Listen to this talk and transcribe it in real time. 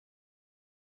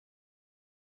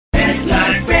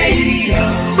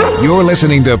You're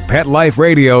listening to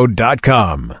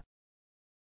PetLifeRadio.com.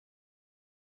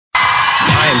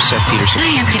 Hi, I'm Seth Peterson.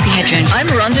 Hi, I'm Debbie Hedren. I'm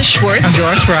Rhonda Schwartz. I'm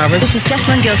Doris Roberts. This is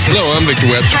Jessalyn Gilson. Hello, I'm Victor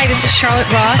Webb. Hi, this is Charlotte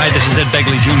Ross. Hi, this is Ed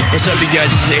Begley Jr. What's up, you guys?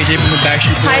 This is AJ from the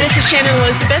Backstreet Boys. Hi, this is Shannon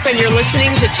Elizabeth, and you're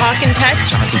listening to Talkin' Pets.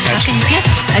 Talkin' Pets. Talking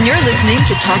Pets. And you're listening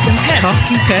to Talkin' Pets.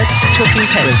 Talking Pets. Talking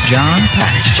Pets. With John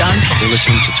Patch. John Patch. You're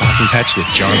listening to Talking Pets with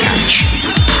John Patch.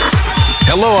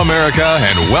 Hello, America,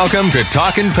 and welcome to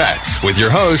Talkin' Pets with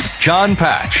your host, John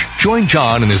Patch. Join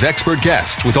John and his expert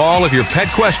guests with all of your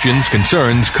pet questions,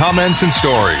 concerns, comments, and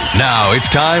stories. Now it's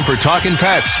time for Talkin'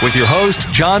 Pets with your host,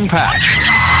 John Patch.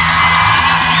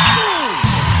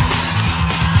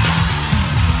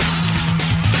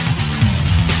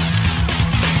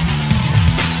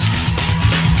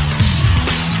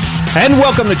 And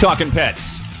welcome to Talkin'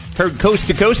 Pets. Heard coast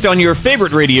to coast on your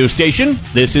favorite radio station.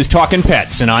 This is Talkin'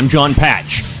 Pets, and I'm John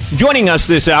Patch. Joining us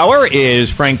this hour is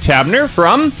Frank Tabner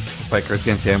from Bikers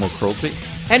Against Animal Cruelty.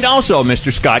 And also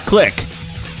Mr. Scott Click.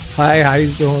 Hi, how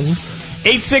you doing?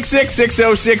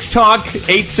 866-606-TALK,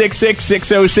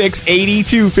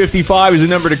 866-606-8255 is the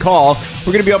number to call.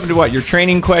 We're going to be open to what? Your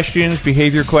training questions,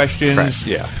 behavior questions? Correct,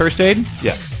 yeah. First aid?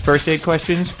 Yes. First aid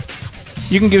questions?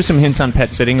 You can give some hints on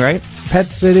pet sitting, right? Pet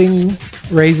sitting,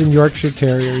 raising Yorkshire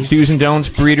Terriers. Do's and don'ts,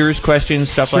 breeders, questions,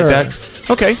 stuff like that?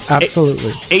 Okay.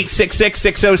 Absolutely.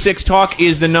 866-606-TALK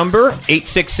is the number.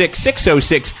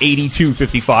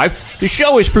 866-606-8255. The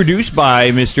show is produced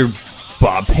by Mr.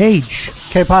 Bob Page.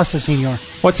 Que pasa, senor?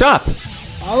 What's up?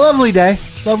 A lovely day.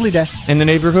 Lovely day. In the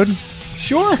neighborhood?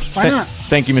 Sure. Why not?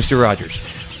 Thank you, Mr. Rogers.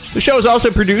 The show is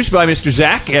also produced by Mr.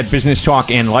 Zach at Business Talk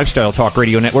and Lifestyle Talk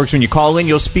Radio Networks. When you call in,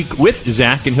 you'll speak with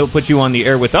Zach, and he'll put you on the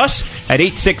air with us at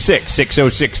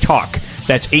 866-606-TALK.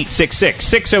 That's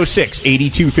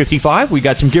 866-606-8255. We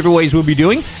got some giveaways we'll be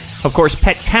doing. Of course,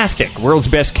 Pet-tastic, world's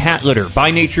best cat litter,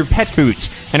 By Nature Pet Foods.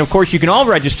 And, of course, you can all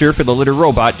register for the litter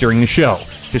robot during the show.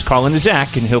 Just call in to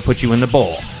Zach, and he'll put you in the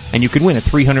bowl. And you can win a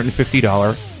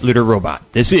 $350 litter robot.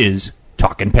 This is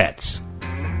Talkin' Pets.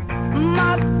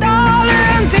 My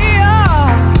darling dear,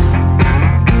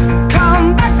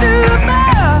 come back to the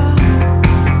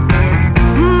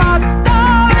my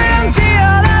darling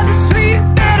dear, there's a sweet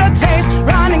bitter taste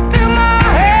running through my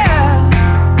head.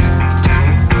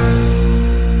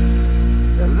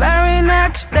 The very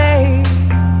next day,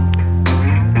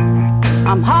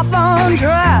 I'm half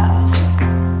undressed.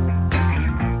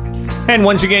 And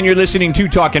once again, you're listening to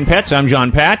Talkin' Pets. I'm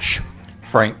John Patch.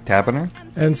 Frank Tabner.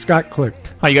 And Scott Click.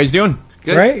 How you guys doing?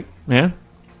 Good. Great. Yeah?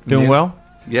 Doing well?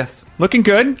 Yes. Looking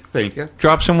good? Thank you.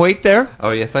 Dropped some weight there? Oh,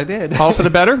 yes, I did. All for the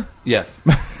better? Yes.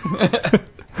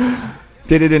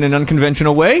 Did it in an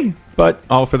unconventional way, but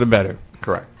all for the better.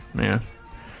 Correct. Yeah.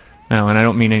 No, and I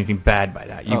don't mean anything bad by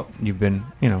that. You've been,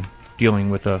 dealing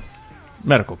with a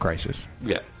medical crisis.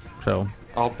 Yes. So.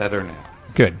 All better now.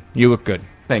 Good. You look good.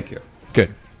 Thank you.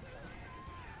 Good.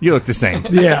 You look the same.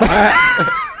 Yeah.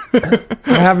 I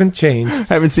haven't changed.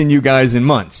 Haven't seen you guys in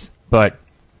months, but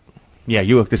yeah,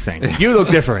 you look the same. You look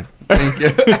different. Thank you.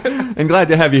 And glad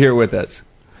to have you here with us.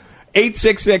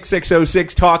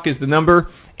 866-606-TALK is the number.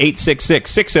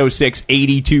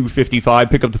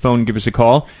 866-606-8255. Pick up the phone and give us a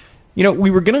call.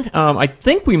 We were going to, I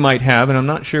think we might have, and I'm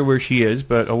not sure where she is,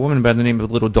 but a woman by the name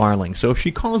of Little Darling. So if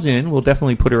she calls in, we'll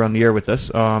definitely put her on the air with us.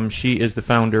 She is the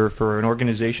founder for an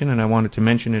organization, and I wanted to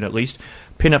mention it at least.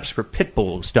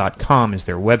 Pinupsforpitbulls.com is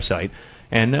their website.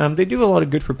 And they do a lot of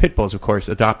good for pit bulls, of course,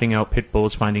 adopting out pit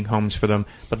bulls, finding homes for them.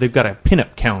 But they've got a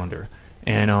pinup calendar.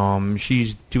 And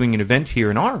she's doing an event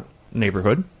here in our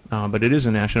neighborhood. But it is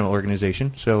a national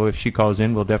organization. So if she calls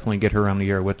in, we'll definitely get her on the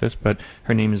air with us. But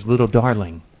her name is Little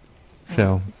Darling.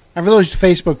 So, and for those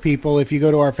Facebook people, if you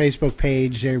go to our Facebook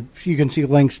page, you can see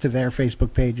links to their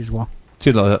Facebook page as well.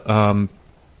 To the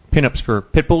Pinups for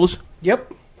Pit Bulls?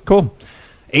 Yep. Cool.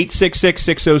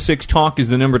 866-606-TALK is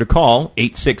the number to call,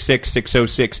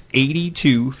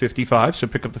 866-606-8255. So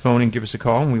pick up the phone and give us a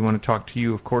call, and we want to talk to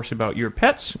you, of course, about your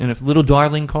pets. And if Little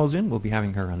Darling calls in, we'll be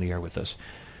having her on the air with us.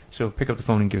 So pick up the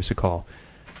phone and give us a call.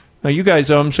 Now, you guys,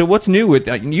 so what's new with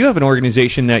you have an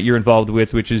organization that you're involved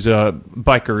with, which is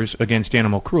Bikers Against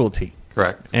Animal Cruelty.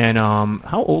 Correct. And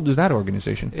how old is that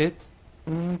organization? It's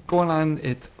going on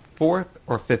its 4th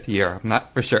or 5th year. I'm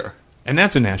not for sure. And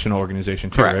that's a national organization,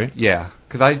 too, Correct. right? Yeah,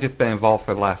 because I've just been involved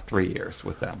for the last 3 years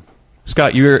with them.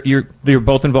 Scott, you're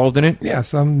both involved in it?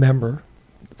 Yes, I'm a member.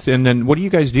 And then what do you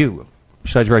guys do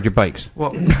besides ride your bikes?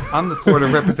 Well, I'm the Florida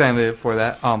representative for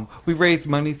that. We raise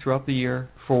money throughout the year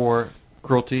for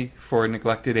cruelty for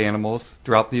neglected animals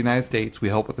throughout the United States. We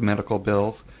help with the medical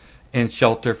bills and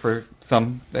shelter for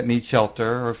some that need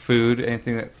shelter or food,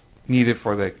 anything that's needed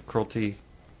for the cruelty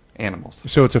animals.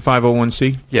 So it's a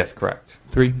 501c3? Yes, correct.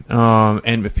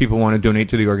 And if people want to donate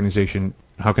to the organization,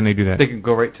 how can they do that? They can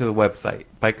go right to the website,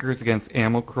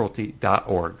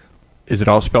 bikersagainstanimalcruelty.org. Is it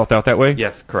all spelled out that way?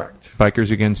 Yes, correct.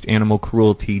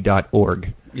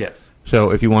 bikersagainstanimalcruelty.org. Yes.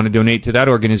 So if you want to donate to that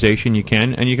organization, you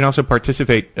can. And you can also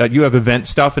participate. You have event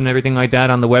stuff and everything like that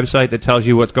on the website that tells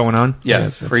you what's going on?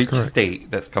 Yes, for each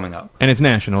state that's coming up. And it's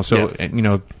national, so,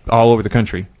 all over the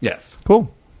country. Yes.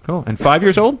 Cool. And 5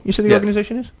 years old, you said the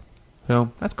organization is?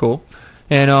 So that's cool.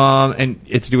 And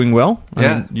it's doing well? I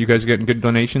mean, you guys are getting good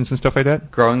donations and stuff like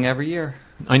that? Growing every year.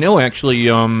 I know, actually,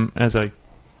 as I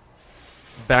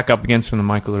back up against from the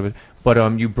mic a little bit, but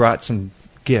you brought some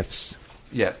gifts.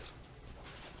 Yes.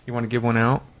 You want to give one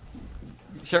out?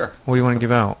 Sure. What do you want to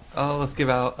give out? Let's give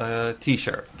out a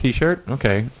T-shirt. T-shirt?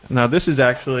 Okay. Now, this is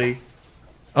actually...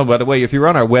 Oh, by the way, if you're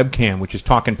on our webcam, which is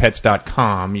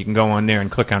talkingpets.com, you can go on there and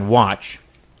click on Watch.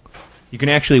 You can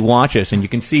actually watch us, and you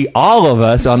can see all of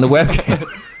us on the webcam.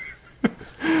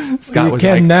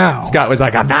 Scott was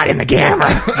like, I'm not in the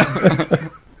camera.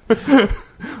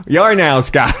 You are now,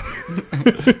 Scott.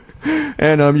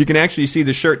 And you can actually see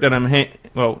the shirt that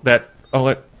I'll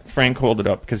let Frank hold it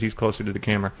up because he's closer to the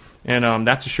camera. And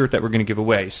that's a shirt that we're going to give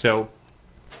away. So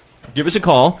give us a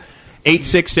call,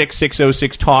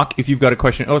 866-606-TALK, if you've got a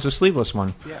question. Oh, it's a sleeveless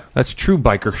one. Yeah. That's a true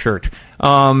biker shirt.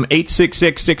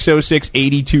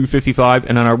 866-606-8255.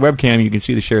 And on our webcam, you can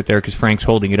see the shirt there because Frank's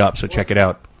holding it up, so check it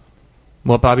out.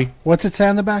 What, Bobby? What's it say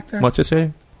on the back there? What's it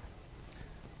say?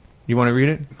 You want to read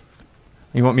it?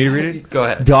 You want me to read it? Go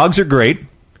ahead. Dogs are great.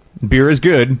 Beer is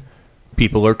good.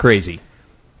 People are crazy.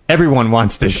 Everyone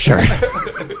wants this shirt.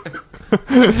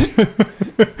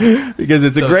 Because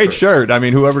it's a great shirt. I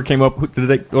mean, whoever came up, did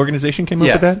the organization came up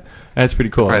with that? That's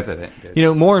pretty cool. President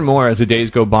did. More and more as the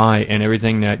days go by and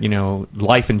everything that,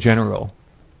 life in general,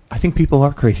 I think people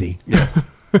are crazy. Yes.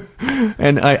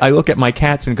 And I look at my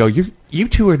cats and go, you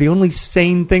two are the only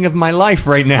sane thing of my life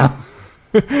right now.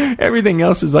 Everything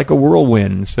else is like a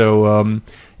whirlwind. So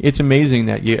it's amazing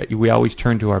that we always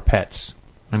turn to our pets.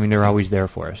 I mean, they're always there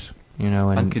for us. And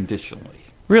unconditionally.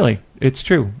 Really, it's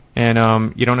true.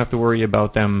 And you don't have to worry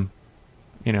about them,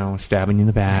 stabbing you in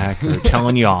the back or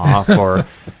telling you off or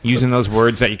using those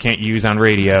words that you can't use on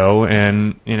radio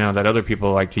and, that other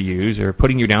people like to use or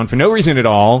putting you down for no reason at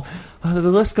all. The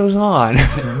list goes on.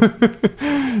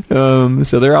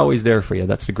 So they're always there for you.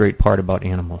 That's the great part about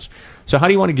animals. So how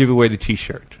do you want to give away the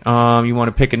T-shirt? You want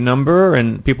to pick a number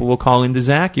and people will call into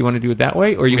Zach? You want to do it that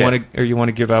way, or you want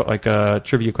to give out like a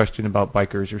trivia question about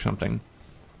bikers or something?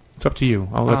 It's up to you.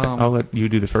 I'll let you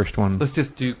do the first one. Let's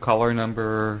just do caller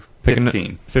number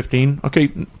 15. 15?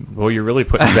 Okay. Well, you're really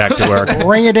putting Zach to work.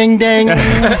 Ring-a-ding-ding.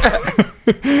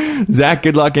 Zach,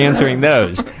 good luck answering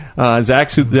those.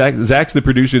 Zach's the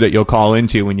producer that you'll call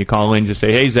into. When you call in, just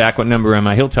say, hey, Zach, what number am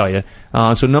I? He'll tell you.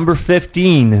 So number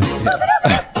 15. Ring,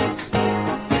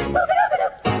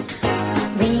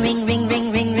 ring, ring,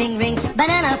 ring, ring, ring, ring,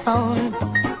 banana phone.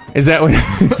 Is that what...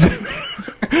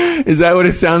 Is that what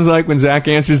it sounds like when Zach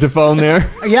answers the phone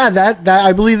there? Yeah, that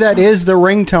I believe that is the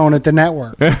ringtone at the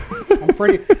network. I'm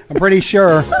pretty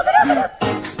sure.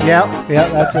 Yeah,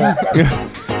 that's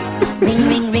it. Ring,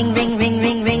 ring, ring, ring, ring,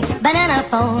 ring, ring, banana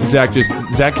phone. Zach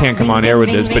can't come on air with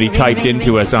this, but he typed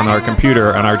into us on our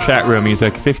computer on our chat room. He's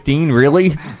like, 15,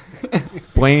 really?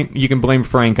 You can blame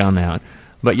Frank on that.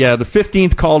 But yeah, the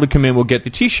 15th call to come in will get the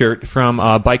T-shirt from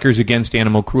Bikers Against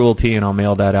Animal Cruelty, and I'll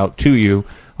mail that out to you.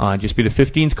 Just be the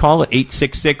 15th call at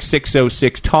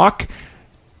 866-606-TALK,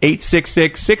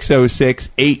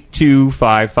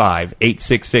 866-606-8255,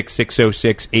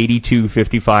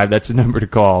 866-606-8255. That's the number to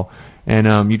call.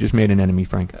 And you just made an enemy,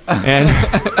 Frank. And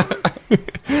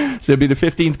so it'll be the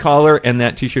 15th caller, and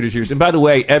that T-shirt is yours. And by the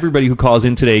way, everybody who calls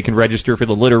in today can register for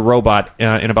the Litter Robot.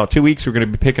 In about 2 weeks, we're going to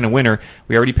be picking a winner.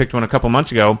 We already picked one a couple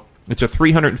months ago. It's a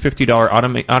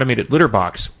 $350 automated litter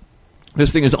box.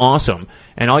 This thing is awesome,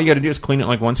 and all you got to do is clean it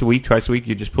like once a week, twice a week.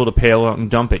 You just pull the pail out and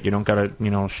dump it. You don't got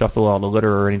to, shuffle all the litter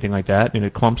or anything like that, and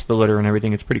it clumps the litter and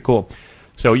everything. It's pretty cool.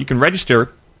 So you can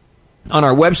register on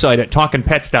our website at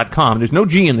talkinpets.com. There's no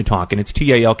G in the talkin'. It's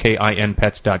TALKIN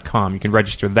pets.com. You can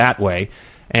register that way,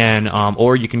 and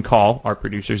or you can call our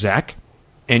producer, Zach,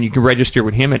 and you can register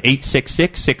with him at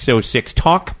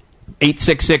 866-606-TALK,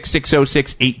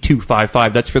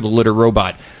 866-606-8255. That's for the Litter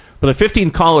Robot. But the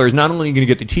 15th caller is not only going to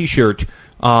get the T-shirt,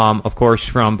 of course,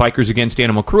 from Bikers Against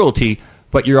Animal Cruelty,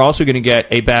 but you're also going to get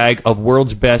a bag of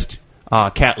World's Best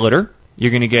cat litter.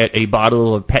 You're going to get a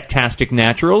bottle of Petastic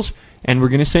Naturals, and we're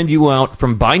going to send you out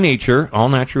from By Nature, all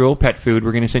natural pet food.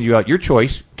 We're going to send you out your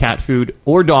choice, cat food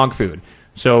or dog food.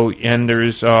 So, and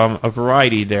there's a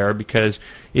variety there because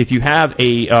if you have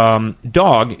a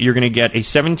dog, you're going to get a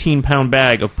 17-pound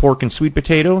bag of pork and sweet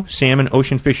potato, salmon,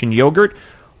 ocean fish, and yogurt,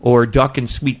 or duck and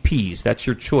sweet peas. That's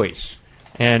your choice.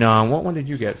 And what one did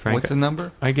you get, Frank? What's the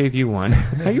number? I gave you one.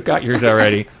 You got yours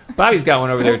already. Bobby's got one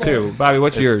over there, too. Bobby,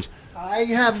 what's yours? I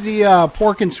have the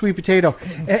pork and sweet potato.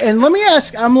 And let me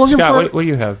ask, I'm looking Scott, what do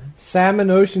you have? Salmon,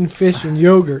 ocean fish, and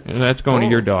yogurt. And that's going to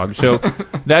your dog. So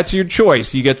that's your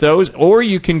choice. You get those, or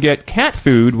you can get cat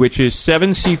food, which is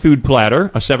 7 seafood platter,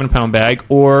 a 7-pound bag,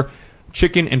 or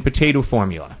chicken and potato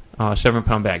formula,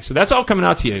 7-pound bag. So that's all coming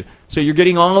out to you. So you're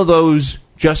getting all of those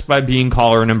just by being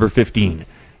caller number 15.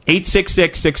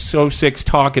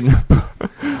 866-606-TALK. And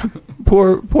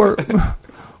poor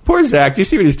Zach. Do you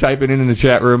see what he's typing in the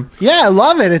chat room? Yeah, I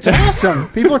love it. It's awesome.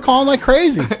 People are calling like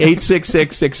crazy.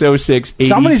 866-606-8255.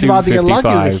 Somebody's about to get lucky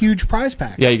with a huge prize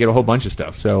pack. Yeah, you get a whole bunch of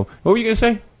stuff. So what were you going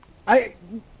to say?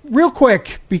 Real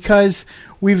quick, because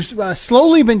we've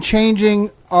slowly been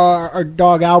changing our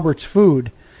dog Albert's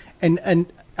food,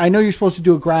 and I know you're supposed to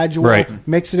do a gradual, right.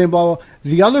 Mix it in, blah, blah.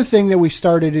 The other thing that we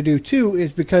started to do, too,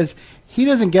 is because he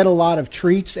doesn't get a lot of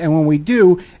treats, and when we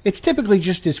do, it's typically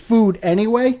just his food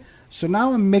anyway. So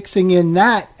now I'm mixing in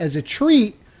that as a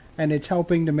treat, and it's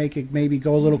helping to make it maybe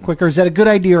go a little quicker. Is that a good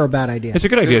idea or a bad idea? It's a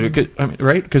good idea, because,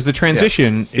 right? Because the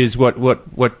transition is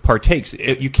what partakes.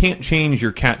 You can't change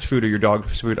your cat's food or your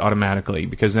dog's food automatically,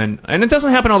 because then, and it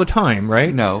doesn't happen all the time,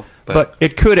 right? No. But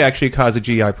it could actually cause a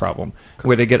GI problem,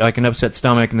 where they get like an upset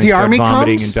stomach and they start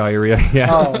vomiting and diarrhea. Yeah,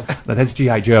 oh. That's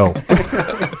GI Joe.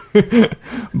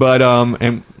 But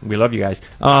and we love you guys.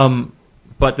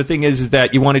 But the thing is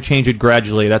that you want to change it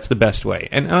gradually. That's the best way.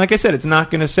 And like I said, it's not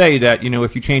going to say that,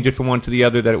 if you change it from one to the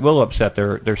other that it will upset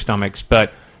their stomachs,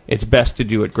 but it's best to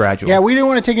do it gradually. Yeah, we didn't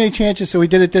want to take any chances, so we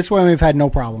did it this way, and we've had no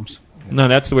problems. No,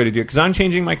 that's the way to do it. Because I'm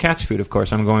changing my cat's food, of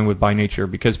course. I'm going with By Nature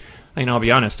because, I'll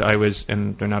be honest,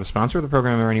 and they're not a sponsor of the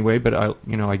program or anyway, but I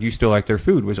used to like their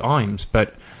food was Iams,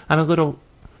 but I'm a little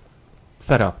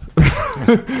fed up.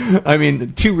 I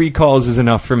mean, 2 recalls is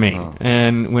enough for me. Oh.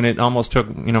 And when it almost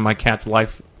took, my cat's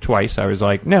life twice, I was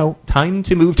like, no, time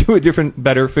to move to a different,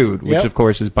 better food, which of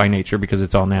course is By Nature because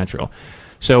it's all natural.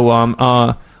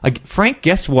 So, Frank,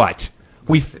 guess what?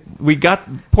 We got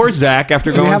poor Zach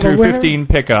after going through 15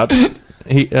 pickups.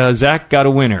 Zach got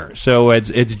a winner. So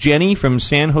it's Jenny from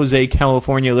San Jose,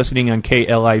 California, listening on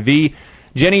KLIV.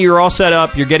 Jenny, you're all set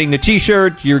up. You're getting the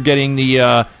T-shirt. You're getting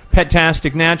the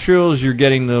Petastic Naturals. You're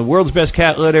getting the world's best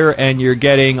cat litter, and you're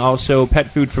getting also pet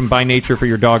food from By Nature for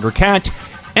your dog or cat.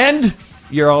 And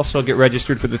you're also get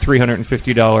registered for the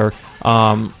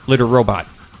 $350 litter robot.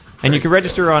 And you can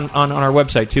register on our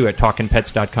website, too, at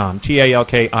talkinpets.com,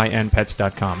 TALKIN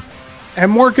pets.com.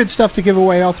 And more good stuff to give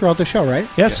away all throughout the show, right?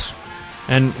 Yes.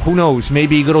 And who knows,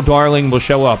 maybe little darling will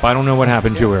show up. I don't know what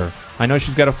happened to her. I know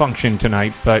she's got a function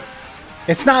tonight, but...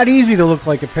 It's not easy to look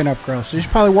like a pinup girl, so she's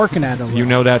probably working at it a little. You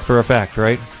know that for a fact,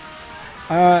 right?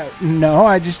 No,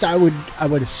 I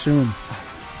would assume.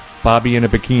 Bobby in a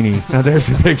bikini. Now there's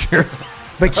a picture.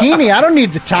 Bikini? I don't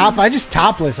need the top. I just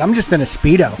topless. I'm just in a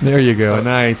Speedo. There you go.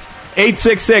 Nice.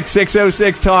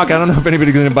 866-606-TALK. I don't know if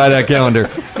anybody's going to buy that calendar.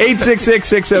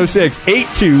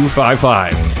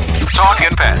 866-606-8255.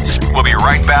 Talkin' Pets. We'll be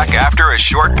right back after a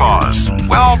short pause.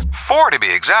 Well, 4 to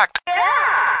be exact.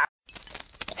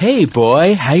 Hey,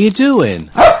 boy. How you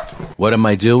doing? What am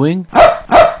I doing?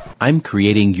 I'm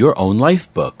creating your own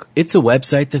life book. It's a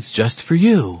website that's just for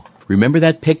you. Remember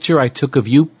that picture I took of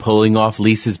you pulling off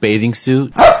Lisa's bathing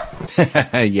suit?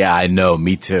 Yeah, I know,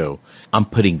 me too. I'm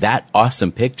putting that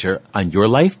awesome picture on your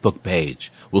Lifebook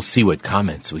page. We'll see what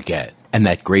comments we get. And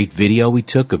that great video we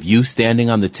took of you standing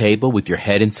on the table with your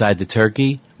head inside the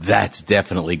turkey? That's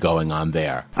definitely going on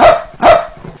there.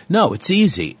 No, it's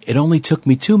easy. It only took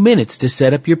me 2 minutes to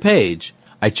set up your page.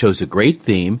 I chose a great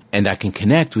theme, and I can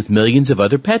connect with millions of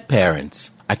other pet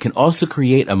parents. I can also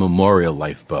create a memorial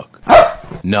Lifebook.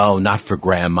 No, not for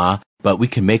Grandma, but we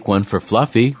can make one for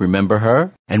Fluffy, remember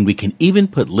her? And we can even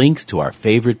put links to our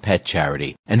favorite pet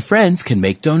charity. And friends can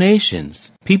make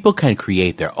donations. People can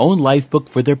create their own Lifebook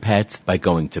for their pets by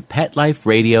going to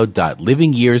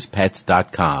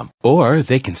petliferadio.livingyearspets.com. Or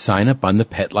they can sign up on the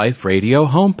Pet Life Radio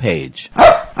homepage.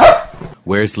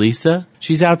 Where's Lisa?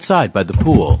 She's outside by the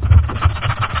pool.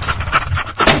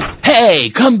 Hey,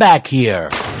 come back here!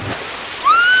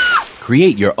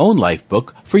 Create your own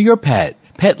Lifebook for your pet.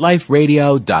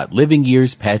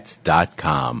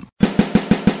 PetLifeRadio.livingyearspets.com.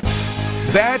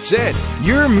 That's it.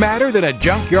 You're madder than a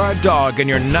junkyard dog, and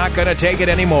you're not going to take it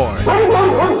anymore.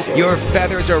 Your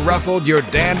feathers are ruffled, your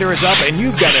dander is up, and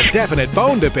you've got a definite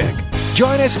bone to pick.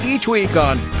 Join us each week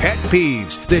on Pet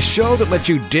Peeves, the show that lets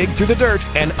you dig through the dirt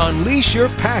and unleash your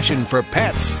passion for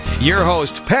pets. Your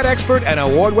host, pet expert and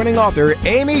award-winning author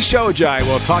Amy Shojai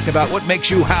will talk about what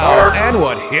makes you howl and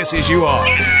what hisses you off.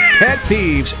 Pet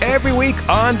Peeves every week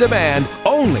on demand,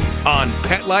 only on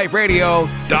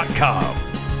PetLifeRadio.com.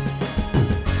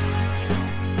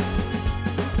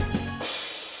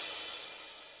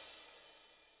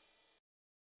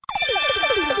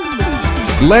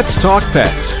 Let's Talk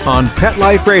Pets on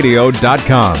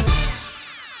PetLifeRadio.com.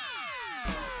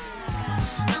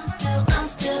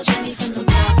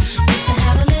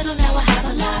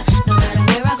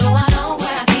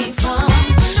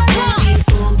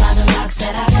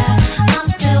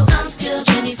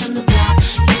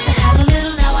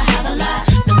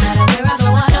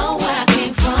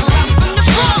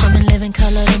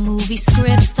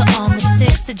 Scripts to all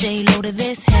six to J-Lo to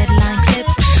this headline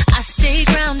clips. I stay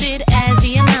grounded as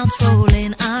the amounts roll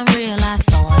in. I'm real, I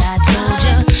thought I told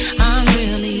you. I'm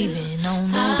real even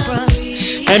on no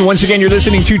bruh. And once again, you're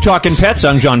listening to Talkin' Pets.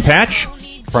 I'm John Patch.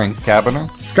 Frank Kavanagh.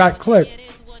 Scott Click.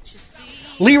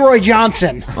 Leroy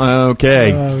Johnson.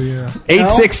 Okay. Oh, yeah.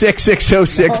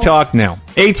 866-606-TALK now.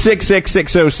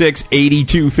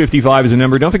 866-606-8255 is the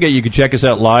number. Don't forget you can check us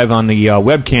out live on the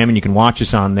webcam, and you can watch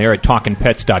us on there at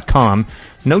TalkinPets.com.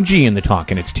 No G in the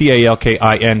Talkin'. It's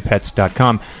TALKIN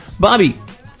Pets.com. Bobby,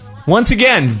 once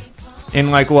again, in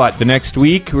the next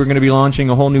week, we're going to be launching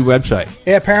a whole new website.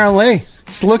 Yeah, apparently.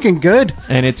 It's looking good.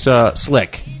 And it's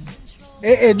slick.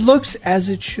 It looks as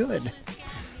it should.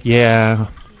 Yeah.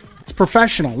 It's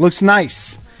professional. Looks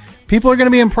nice. People are going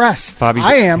to be impressed.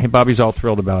 I am. Bobby's all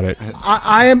thrilled about it.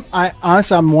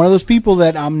 Honestly, I'm one of those people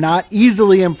that I'm not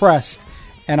easily impressed,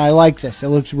 and I like this. It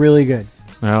looks really good.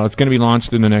 Well, it's going to be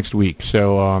launched in the next week.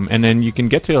 So, and then you can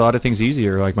get to a lot of things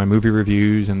easier, like my movie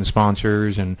reviews and the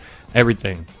sponsors and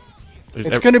everything.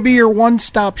 It's going to be your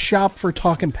one-stop shop for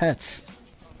talking pets.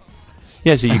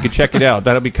 Yeah, so you can check it out.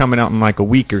 That'll be coming out in like a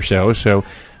week or so. So,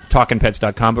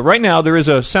 TalkinPets.com. But right now, there is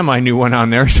a semi-new one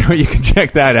on there, so you can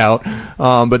check that out.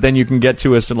 But then you can get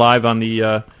to us live on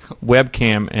the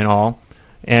webcam and all.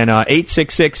 And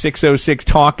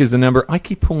 866-606-TALK is the number. I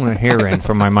keep pulling a hair in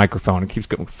from my microphone. It keeps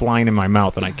flying in my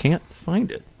mouth, and I can't find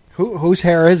it. Whose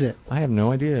hair is it? I have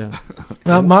no idea.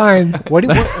 Not mine.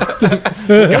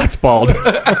 Scott's bald.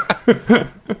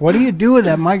 What do you do with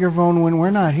that microphone when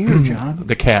we're not here, John?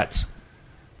 The cats.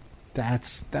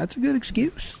 That's a good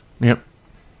excuse. Yep.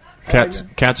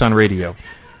 Cats on radio.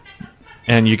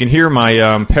 And you can hear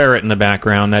my parrot in the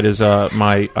background. That is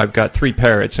I've got 3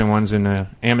 parrots, and one's in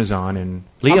Amazon, and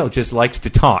Leo just likes to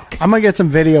talk. I'm going to get some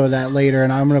video of that later,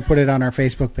 and I'm going to put it on our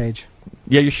Facebook page.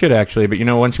 Yeah, you should actually, but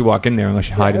once you walk in there, unless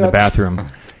you hide in the bathroom.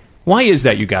 Why is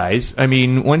that, you guys? I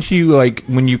mean, once you,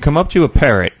 when you come up to a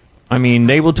parrot, I mean,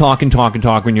 they will talk and talk and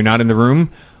talk when you're not in the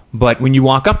room. But when you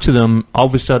walk up to them, all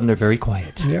of a sudden they're very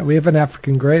quiet. Yeah, we have an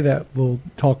African gray that will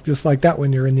talk just like that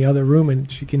when you're in the other room, and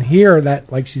she can hear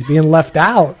that like she's being left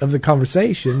out of the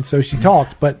conversation, so she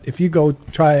talks. But if you go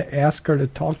try to ask her to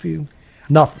talk to you,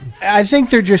 nothing. I think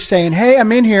they're just saying, hey,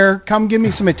 I'm in here, come give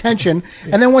me some attention.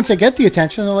 Yeah. And then once they get the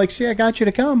attention, they're like, see, I got you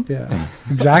to come. Yeah,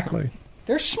 exactly.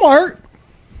 They're smart.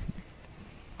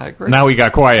 I agree. Now we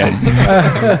got quiet.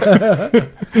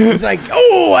 It's like,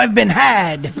 oh, I've been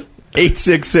had.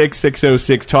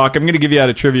 866-606-TALK. I'm going to give you out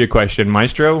a trivia question.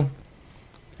 Maestro,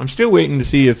 I'm still waiting to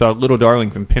see if Little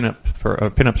Darling from Pinups for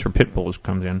Pitbulls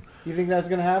comes in. You think that's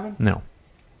going to happen? No.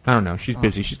 I don't know. She's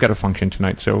busy. She's got a function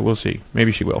tonight, so we'll see.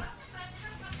 Maybe she will.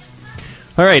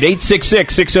 All right,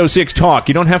 866-606-TALK.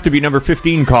 You don't have to be number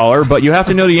 15 caller, but you have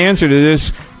to know the answer to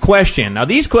this question. Now,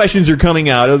 these questions are coming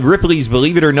out of Ripley's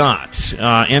Believe It or Not.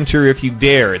 Enter if you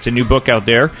dare. It's a new book out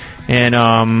there.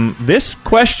 And this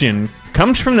question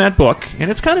comes from that book,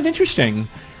 and it's kind of interesting.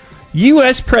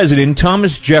 U.S. President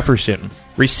Thomas Jefferson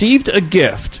received a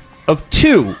gift of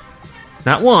 2,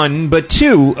 not 1, but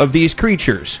 2 of these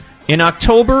creatures in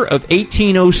October of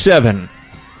 1807.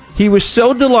 He was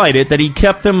so delighted that he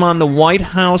kept them on the White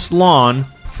House lawn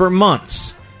for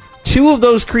months. 2 of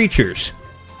those creatures.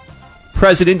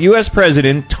 U.S.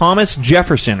 President Thomas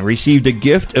Jefferson received a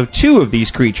gift of 2 of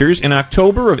these creatures in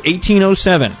October of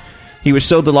 1807. He was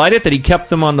so delighted that he kept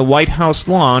them on the White House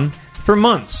lawn for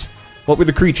months. What were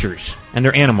the creatures? And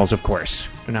they're animals, of course.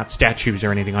 They're not statues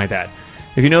or anything like that.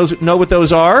 If you know what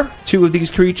those are, 2 of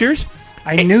these creatures.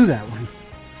 I knew that one.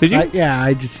 Did you?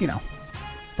 I just,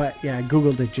 But, yeah, I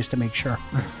Googled it just to make sure.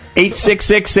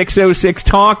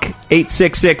 866-606-TALK,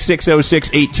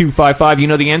 866-606-8255. You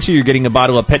know the answer. You're getting a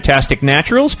bottle of Petastic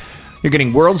Naturals. You're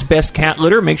getting world's best cat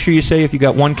litter. Make sure you say if you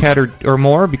got one cat or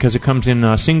more because it comes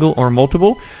in single or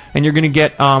multiple. And you're going to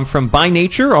get from By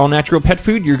Nature, all natural pet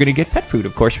food. You're going to get pet food,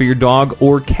 of course, for your dog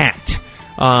or cat.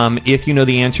 If you know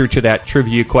the answer to that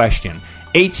trivia question.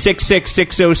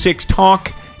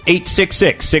 866-606-TALK,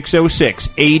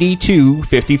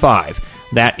 866-606-8255.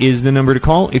 That is the number to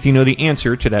call if you know the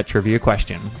answer to that trivia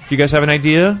question. Do you guys have an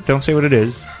idea? Don't say what it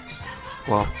is.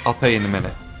 Well, I'll tell you in a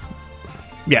minute.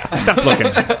 Yeah, stop looking.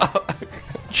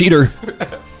 Cheater.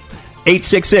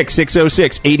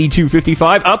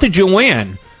 866-606-8255. Out to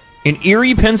Joanne in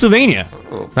Erie, Pennsylvania.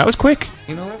 That was quick.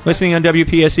 You know what? Listening on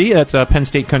WPSE. That's Penn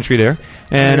State country there.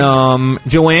 And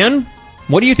Joanne,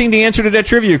 what do you think the answer to that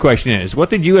trivia question is? What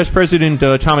did U.S. President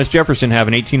Thomas Jefferson have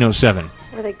in 1807?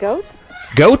 Were they goats?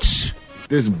 Goats?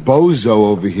 This bozo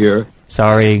over here.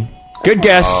 Sorry. Good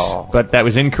guess, but that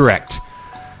was incorrect.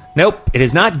 Nope, it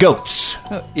is not goats.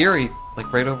 Erie,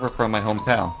 like right over from my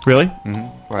hometown. Really? Mm-hmm.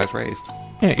 Where I was raised.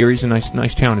 Yeah, Erie's a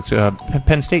nice town. It's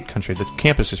Penn State country. The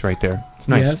campus is right there. It's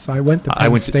nice. Yes, I went to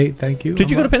Penn State. Thank you. Did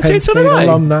you go to Penn State? So did I.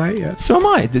 Alumni. Yes. So am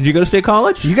I. Did you go to State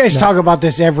College? You guys talk about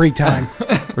this every time.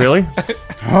 Really?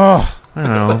 Oh, I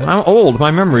don't know. I'm old.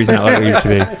 My memory's not like it used to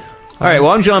be. All right.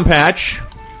 Well, I'm John Patch.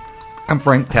 I'm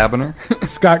Frank Taberner.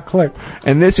 Scott Click.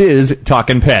 And this is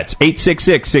Talkin' Pets.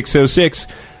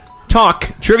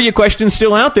 866-606-TALK. Trivia questions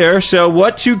still out there. So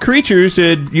what two creatures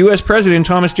did U.S. President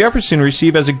Thomas Jefferson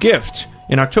receive as a gift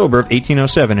in October of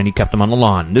 1807? And he kept them on the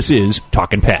lawn. This is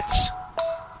Talkin' Pets.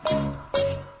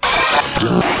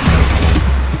 We'll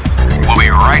be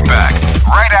right back,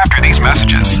 right after these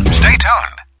messages. Stay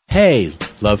tuned. Hey,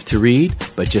 love to read,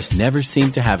 but just never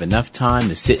seem to have enough time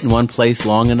to sit in one place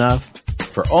long enough?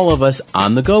 For all of us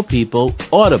on-the-go people,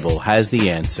 Audible has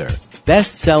the answer.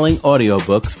 Best-selling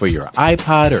audiobooks for your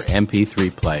iPod or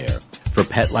MP3 player. For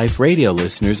Pet Life Radio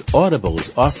listeners, Audible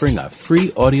is offering a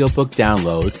free audiobook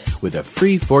download with a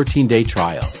free 14-day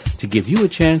trial to give you a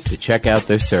chance to check out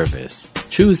their service.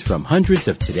 Choose from hundreds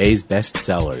of today's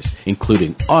bestsellers,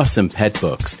 including awesome pet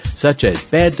books, such as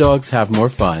Bad Dogs Have More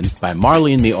Fun by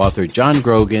Marley and Me author John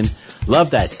Grogan,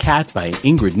 Love That Cat by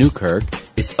Ingrid Newkirk,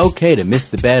 It's Okay to Miss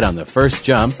the Bed on the First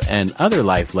Jump, and Other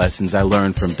Life Lessons I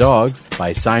Learned from Dogs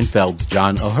by Seinfeld's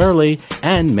John O'Hurley,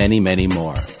 and many, many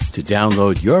more. To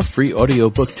download your free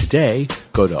audiobook today,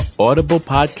 go to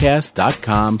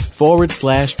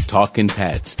audiblepodcast.com/Talkin'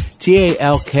 Pets.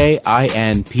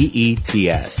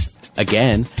 TALKINPETS.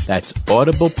 Again, that's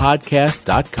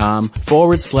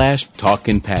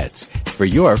audiblepodcast.com/Talkin' Pets for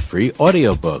your free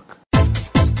audiobook.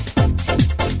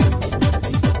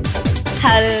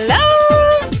 Hello!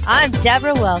 I'm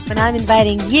Deborah Wolf, and I'm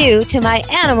inviting you to my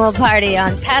animal party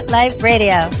on Pet Life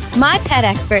Radio. My pet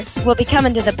experts will be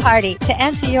coming to the party to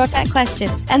answer your pet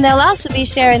questions, and they'll also be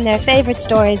sharing their favorite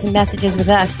stories and messages with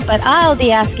us, but I'll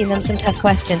be asking them some tough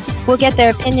questions. We'll get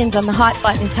their opinions on the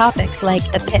hot-button topics like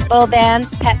the pit bull ban,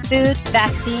 pet food,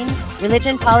 vaccines,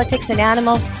 religion, politics, and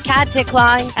animals, cat tick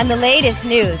clawing, and the latest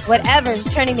news. Whatever's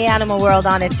turning the animal world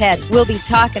on its head, we'll be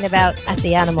talking about at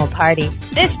the animal party.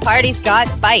 This party's got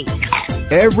bite.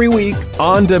 Every week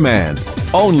on demand,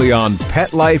 only on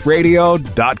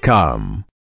PetLifeRadio.com.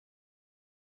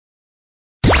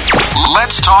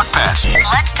 Let's talk pets.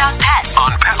 Let's talk pets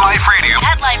On Pet Life Radio.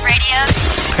 Pet Life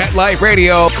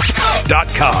Radio.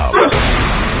 PetLifeRadio.com.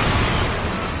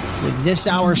 with this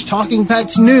hour's Talking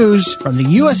Pets news from the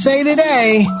USA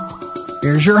Today,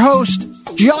 here's your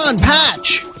host, John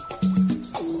Patch.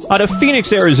 Out of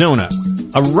Phoenix, Arizona,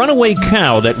 a runaway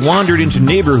cow that wandered into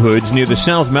neighborhoods near the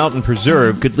South Mountain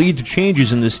Preserve could lead to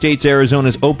changes in the state's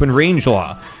Arizona's open range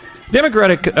law.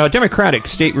 Democratic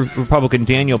State Republican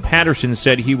Daniel Patterson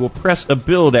said he will press a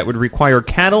bill that would require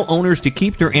cattle owners to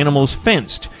keep their animals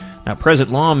fenced. Now,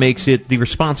 present law makes it the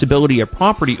responsibility of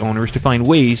property owners to find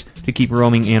ways to keep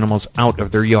roaming animals out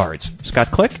of their yards. Scott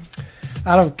Click?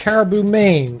 Out of Caribou,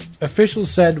 Maine,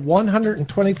 officials said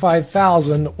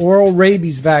 125,000 oral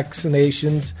rabies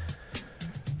vaccinations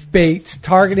baits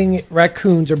targeting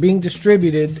raccoons are being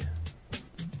distributed.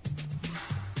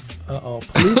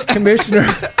 Police Commissioner.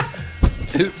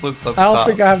 I don't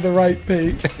think I have the right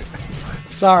page.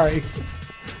 Sorry.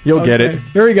 You'll get it.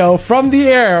 Here we go. From the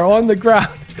air, on the ground,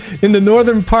 in the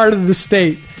northern part of the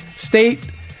state. State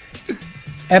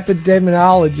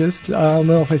epidemiologist, I don't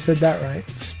know if I said that right,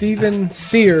 Stephen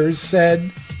Sears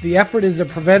said the effort is a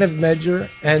preventive measure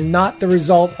and not the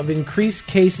result of increased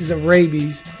cases of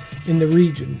rabies in the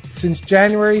region. Since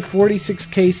January, 46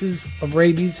 cases of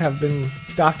rabies have been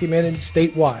documented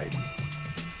statewide.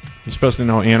 You're supposed to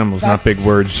know animals, not big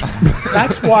words.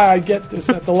 That's why I get this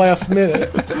at the last minute.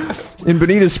 In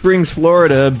Bonita Springs,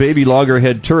 Florida, baby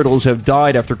loggerhead turtles have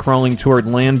died after crawling toward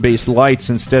land-based lights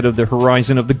instead of the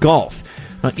horizon of the Gulf.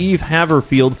 Eve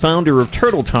Haverfield, founder of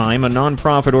Turtle Time, a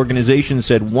non-profit organization,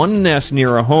 said one nest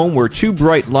near a home where two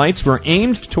bright lights were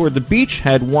aimed toward the beach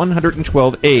had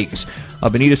 112 eggs. A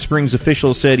Bonita Springs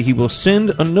official said he will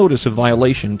send a notice of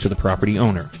violation to the property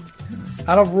owner.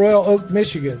 Out of Royal Oak,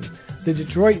 Michigan, the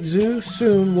Detroit Zoo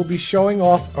soon will be showing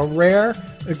off a rare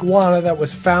iguana that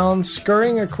was found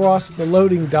scurrying across the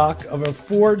loading dock of a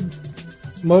Ford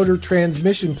motor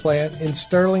transmission plant in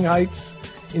Sterling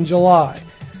Heights in July.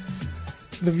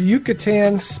 The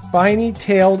Yucatan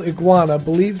spiny-tailed iguana,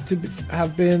 believed to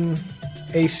have been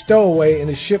a stowaway in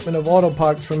a shipment of auto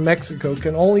parts from Mexico,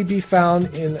 can only be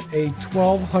found in a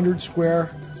 1,200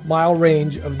 square mile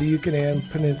range of the Yucatan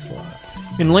Peninsula.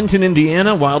 In Linton,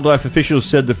 Indiana, wildlife officials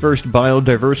said the first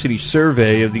biodiversity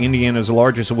survey of the Indiana's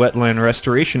largest wetland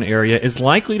restoration area is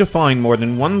likely to find more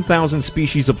than 1,000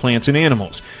 species of plants and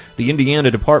animals. The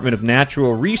Indiana Department of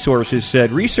Natural Resources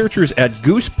said researchers at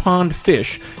Goose Pond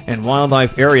Fish and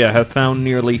Wildlife Area have found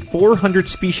nearly 400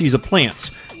 species of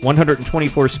plants,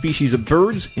 124 species of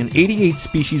birds, and 88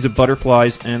 species of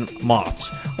butterflies and moths.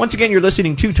 Once again, you're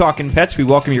listening to Talkin' Pets. We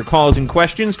welcome your calls and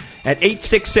questions at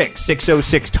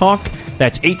 866-606-TALK.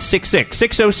 That's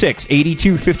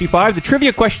 866-606-8255. The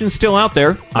trivia question's still out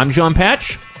there. I'm John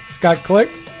Patch. Scott Click.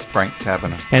 Frank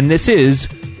Kavanaugh. And this is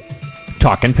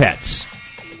Talkin' Pets.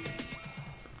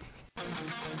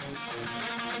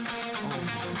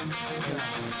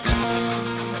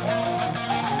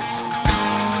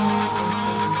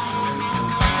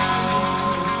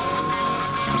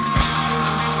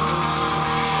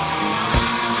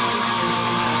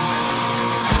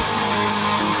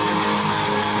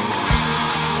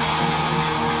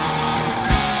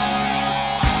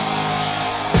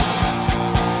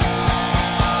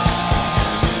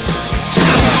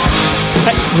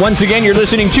 Once again, you're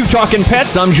listening to Talkin'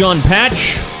 Pets. I'm John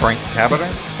Patch. Frank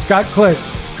Kavanaugh. Scott Click.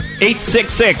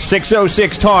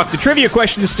 866-606-TALK. The trivia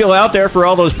question is still out there for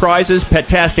all those prizes.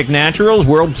 Petastic Naturals,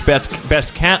 world's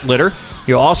best cat litter.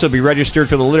 You'll also be registered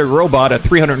for the Litter Robot, a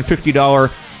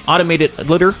 $350 automated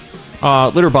litter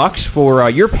box for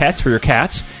your pets, for your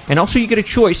cats. And also you get a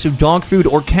choice of dog food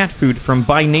or cat food from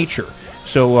By Nature.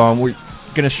 So we're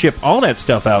going to ship all that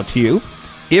stuff out to you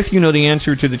if you know the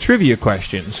answer to the trivia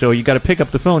question. So you got to pick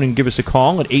up the phone and give us a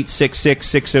call at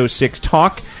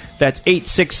 866-606-TALK. That's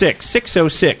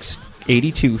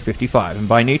 866-606-8255. And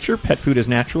By Nature, pet food is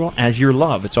natural as your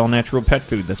love. It's all natural pet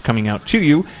food that's coming out to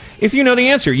you if you know the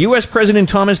answer. U.S. President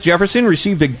Thomas Jefferson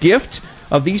received a gift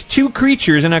of these two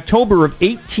creatures in October of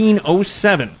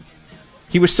 1807.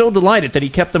 He was so delighted that he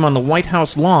kept them on the White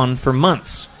House lawn for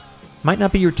months. Might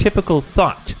not be your typical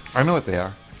thought. I know what they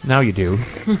are. Now you do.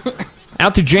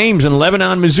 Out to James in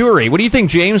Lebanon, Missouri. What do you think,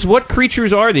 James? What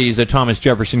creatures are these that Thomas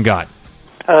Jefferson got?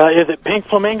 Is it pink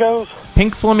flamingos?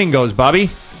 Pink flamingos, Bobby.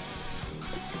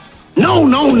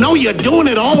 No, you're doing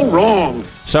it all wrong.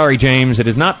 Sorry, James, it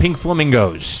is not pink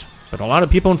flamingos. But a lot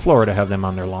of people in Florida have them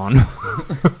on their lawn.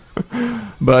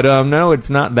 But no,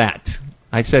 it's not that.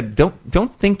 I said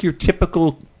don't think your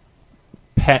typical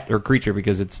pet or creature,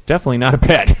 because it's definitely not a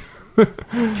pet.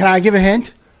 Can I give a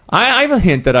hint? I have a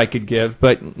hint that I could give,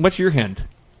 but what's your hint?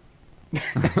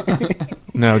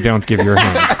 No, don't give your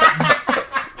hint.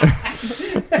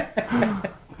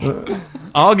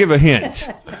 I'll give a hint.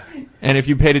 And if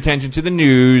you paid attention to the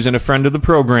news, and a friend of the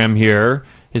program here,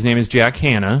 his name is Jack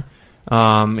Hanna,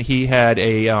 he had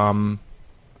a little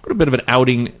bit of an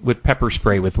outing with pepper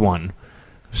spray with one.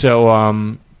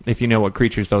 So if you know what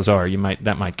creatures those are,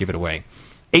 that might give it away.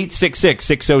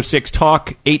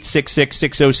 866-606-TALK,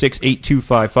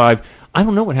 866-606-8255. I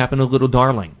don't know what happened to Little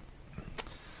Darling.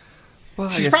 Well,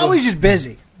 she's probably just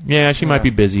busy. Yeah, she might be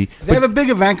busy. They have a big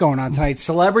event going on tonight.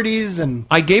 Celebrities and...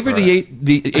 I gave her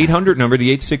the 800 number, the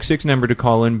 866 number to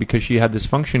call in because she had this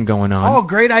function going on. Oh,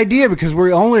 great idea, because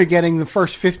we're only getting the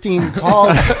first 15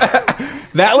 calls.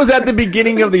 That was at the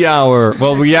beginning of the hour.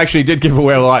 Well, we actually did give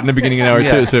away a lot in the beginning of the hour,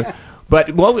 too. So.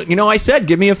 But, well, I said,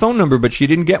 give me a phone number, but she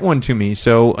didn't get one to me.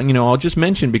 So, I'll just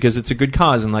mention, because it's a good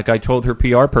cause. And like I told her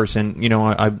PR person,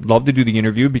 I'd love to do the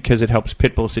interview because it helps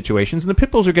pit bull situations. And the pit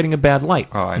bulls are getting a bad light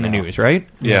in the news, right?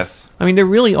 Yes. I mean, there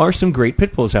really are some great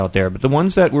pit bulls out there. But the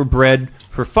ones that were bred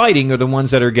for fighting are the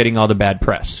ones that are getting all the bad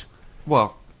press.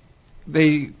 Well,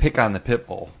 they pick on the pit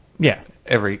bull. Yeah.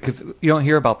 Because you don't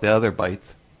hear about the other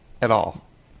bites at all.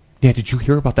 Yeah, did you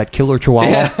hear about that killer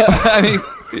chihuahua? Yeah, I mean,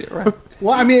 right.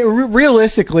 Well, I mean,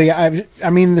 realistically, I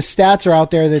mean, the stats are out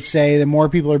there that say that more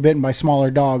people are bitten by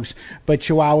smaller dogs, but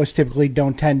chihuahuas typically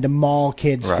don't tend to maul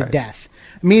kids to death.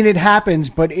 I mean, it happens,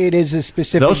 but it is a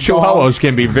specific Those chihuahuas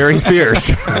can be very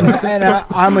fierce. and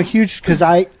I'm a huge, because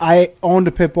I owned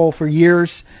a pit bull for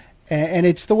years, and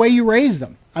it's the way you raise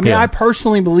them. I mean, I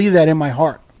personally believe that in my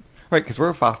heart. Right, because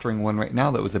we're fostering one right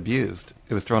now that was abused.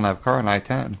 It was thrown out of a car on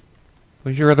I-10.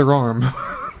 Where's your other arm?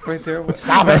 Right there.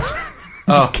 Stop it.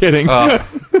 Just kidding. But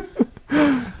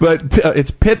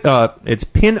it's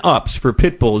pinups for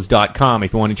pitbulls.com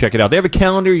if you want to check it out. They have a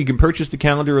calendar. You can purchase the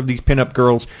calendar of these pinup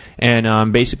girls,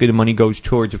 and basically the money goes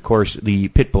towards, of course, the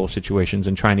pit bull situations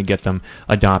and trying to get them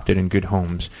adopted in good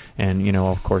homes, and, you know,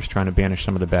 of course, trying to banish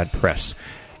some of the bad press.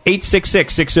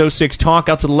 866-606-TALK,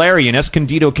 out to Larry in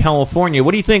Escondido, California.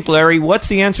 What do you think, Larry? What's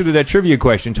the answer to that trivia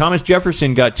question? Thomas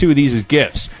Jefferson got 2 of these as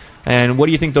gifts. And what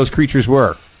do you think those creatures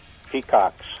were?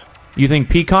 Peacocks. You think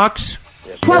peacocks?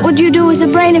 What would you do with a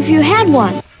brain if you had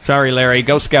one? Sorry, Larry.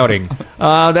 Go scouting.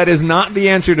 That is not the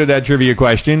answer to that trivia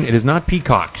question. It is not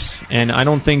peacocks. And I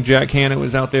don't think Jack Hanna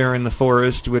was out there in the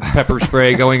forest with pepper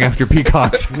spray going after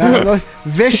peacocks. No, those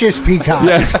vicious peacocks.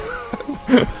 Yes.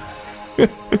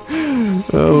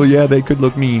 Oh, yeah, they could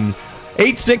look mean.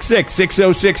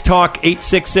 866-606-TALK,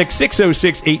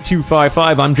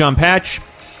 866-606-8255. I'm John Patch.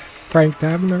 Frank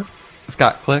Tavener.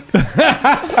 Scott Click.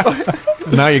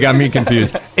 Now you got me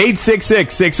confused.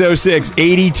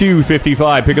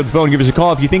 866-606-8255. Pick up the phone and give us a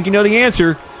call if you think you know the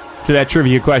answer to that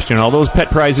trivia question. All those pet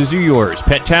prizes are yours.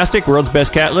 Pet-tastic, world's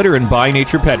best cat litter, and By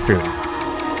Nature Pet Food.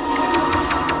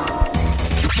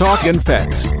 Talking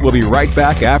Pets. We'll be right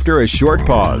back after a short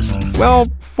pause. Well,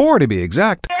 4 to be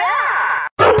exact.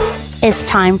 It's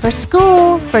time for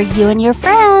school for you and your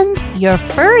friends, your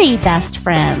furry best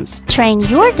friends. Train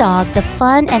your dog the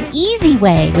fun and easy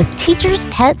way with Teacher's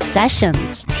Pet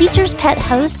Sessions. Teacher's Pet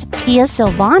host Pia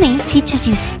Silvani teaches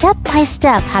you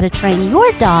step-by-step how to train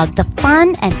your dog the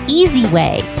fun and easy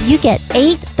way. You get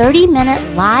 8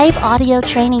 30-minute live audio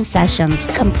training sessions,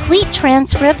 complete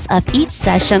transcripts of each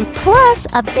session, plus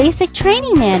a basic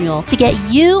training manual to get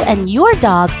you and your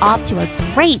dog off to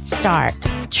a great start.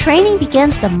 Training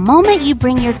begins the moment you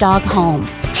bring your dog home.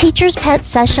 Teacher's Pet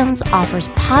Sessions offers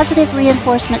positive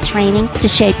reinforcement training to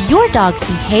shape your dog's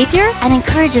behavior and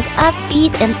encourages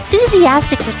upbeat,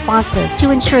 enthusiastic responses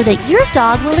to ensure that your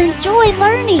dog will enjoy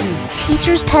learning.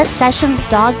 Teacher's Pet Sessions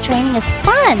dog training is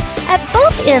fun at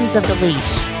both ends of the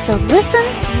leash. So listen,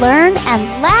 learn,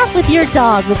 and laugh with your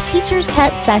dog with Teacher's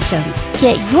Pet Sessions.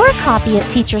 Get your copy of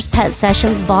Teacher's Pet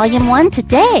Sessions Volume 1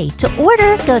 today. To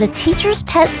order, go to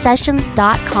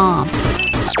teacherspetsessions.com.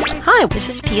 Hi, this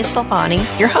is Pia Silvani,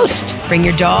 your host. Bring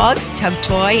your dog, tug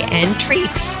toy, and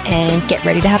treats, and get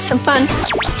ready to have some fun.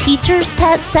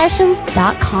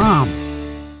 teacherspetsessions.com.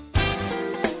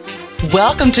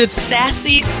 Welcome to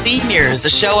Sassy Seniors, a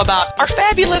show about our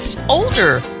fabulous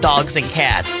older dogs and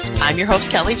cats. I'm your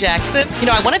host, Kelly Jackson. You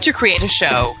know, I wanted to create a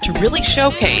show to really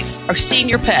showcase our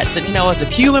senior pets. And, you know, as the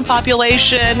human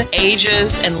population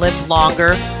ages and lives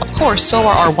longer, of course, so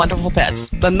are our wonderful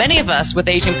pets. But many of us with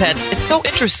aging pets, it's so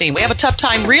interesting. We have a tough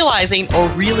time realizing or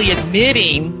really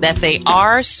admitting that they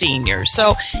are seniors.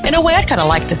 So, in a way, I kind of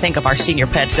like to think of our senior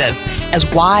pets as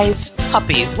wise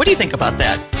puppies. What do you think about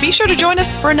that? Be sure to join us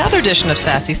for another edition of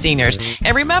Sassy Seniors.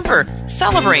 And remember,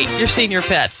 celebrate your senior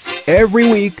pets.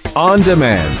 Every week on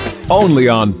demand, only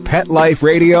on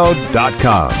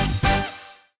PetLifeRadio.com.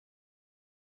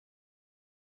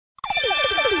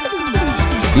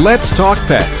 Let's Talk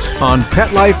Pets on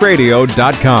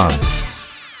PetLifeRadio.com.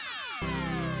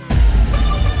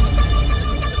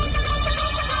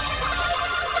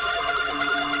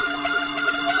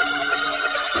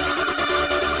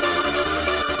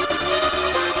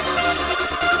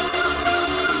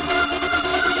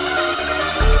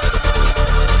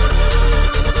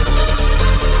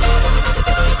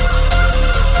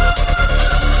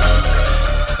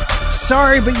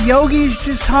 Sorry, but Yogi's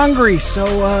just hungry,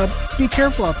 so be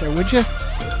careful out there, would you?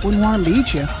 Wouldn't want him to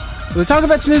eat you. We'll talk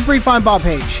about Snooze Breed Find Bob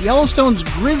page. Yellowstone's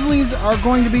grizzlies are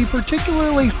going to be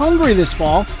particularly hungry this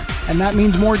fall, and that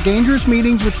means more dangerous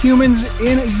meetings with humans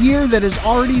in a year that is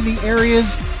already the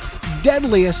area's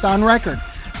deadliest on record.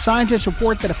 Scientists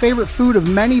report that a favorite food of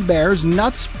many bears,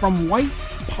 nuts from white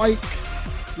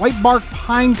bark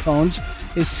pine cones,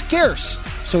 is scarce.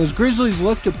 So as grizzlies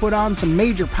look to put on some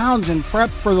major pounds and prep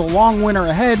for the long winter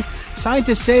ahead,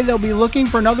 scientists say they'll be looking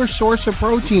for another source of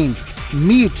protein,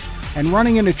 meat, and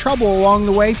running into trouble along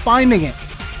the way finding it.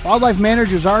 Wildlife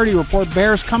managers already report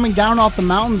bears coming down off the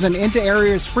mountains and into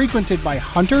areas frequented by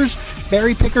hunters,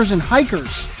 berry pickers, and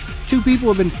hikers. 2 people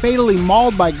have been fatally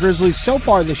mauled by grizzlies so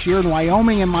far this year in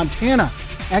Wyoming and Montana.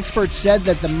 Experts said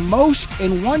that the most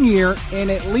in 1 year in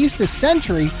at least a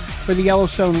century for the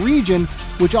Yellowstone region,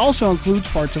 which also includes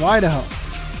parts of Idaho.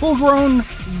 Full-grown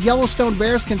Yellowstone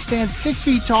bears can stand 6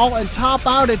 feet tall and top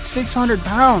out at 600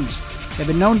 pounds. They've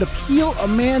been known to peel a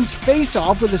man's face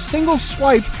off with a single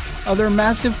swipe of their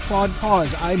massive clawed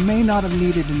paws. I may not have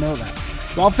needed to know that.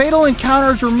 While fatal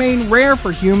encounters remain rare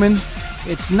for humans,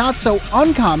 it's not so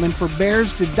uncommon for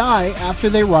bears to die after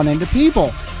they run into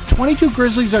people. 22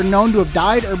 grizzlies are known to have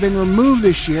died or been removed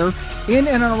this year in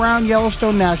and around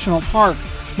Yellowstone National Park.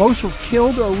 Most were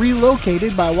killed or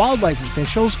relocated by wildlife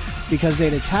officials because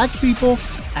they'd attacked people,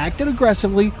 acted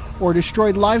aggressively, or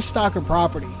destroyed livestock or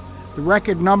property. The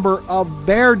record number of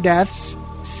bear deaths,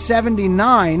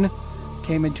 79,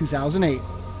 came in 2008.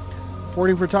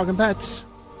 Reporting for Talking Pets,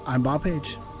 I'm Bob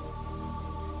Page.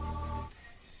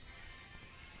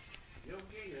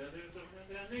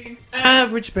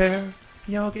 Average bear,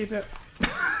 Yogi Bear.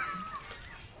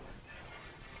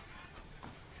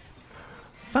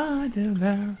 Find a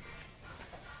bear.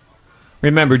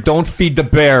 Remember, don't feed the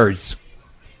bears.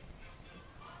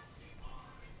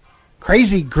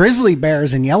 Crazy grizzly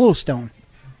bears in Yellowstone.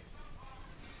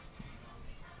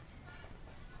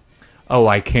 Oh,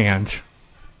 I can't.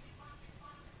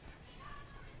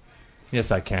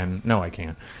 Yes, I can. No, I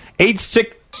can't.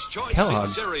 86 Kellogg.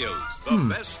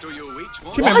 Best to you each Do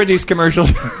you remember these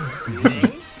commercials?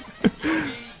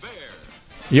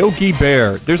 Yogi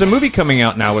Bear. There's a movie coming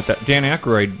out now with that. Dan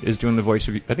Aykroyd is doing the voice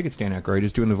of. I think it's Dan Aykroyd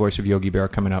is doing the voice of Yogi Bear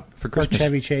coming up for Christmas. Or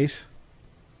Chevy Chase.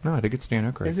 No, I think it's Dan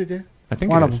Aykroyd. Is it Dan? I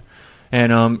think One it of is. them.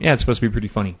 And yeah, it's supposed to be pretty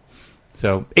funny.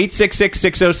 So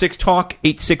 866-606-TALK,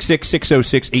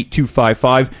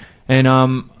 866-606-8255.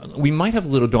 And we might have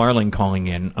Little Darling calling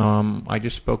in. I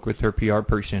just spoke with her PR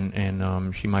person,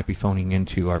 and she might be phoning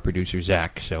into our producer,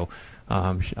 Zach. So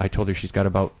I told her she's got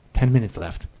about 10 minutes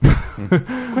left.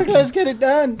 Quick, let's get it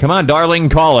done. Come on, darling,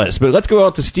 call us. But let's go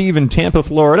out to Steve in Tampa,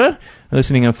 Florida,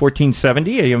 listening on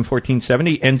 1470, AM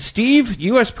 1470. And Steve,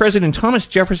 U.S. President Thomas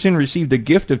Jefferson received a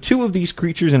gift of 2 of these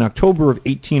creatures in October of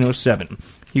 1807.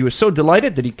 He was so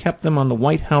delighted that he kept them on the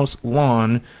White House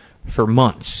lawn for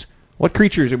months. What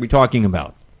creatures are we talking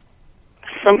about?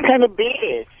 Some kind of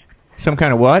bears. Some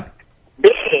kind of what?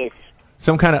 Bears.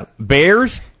 Some kind of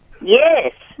bears?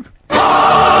 Yes.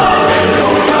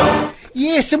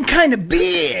 Yeah, some kind of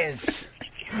bears.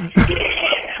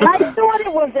 I thought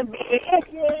it was a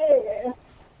bear.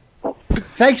 Yeah.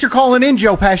 Thanks for calling in,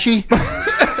 Joe Pesci.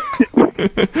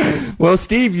 Well,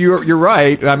 Steve, you're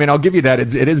right. I mean, I'll give you that.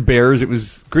 It is bears. It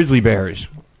was grizzly bears.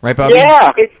 Right, Bobby?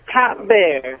 Yeah, it's top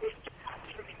bear.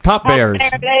 Top bears.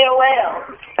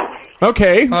 AOL.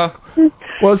 Okay.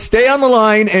 Well, stay on the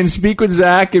line and speak with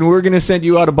Zach, and we're going to send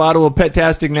you out a bottle of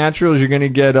Petastic Naturals. You're going to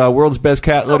get World's Best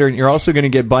Cat Litter, and you're also going to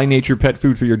get By Nature pet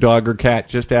food for your dog or cat.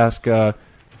 Just ask Zach,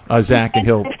 and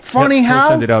he'll How?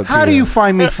 send it out How to do you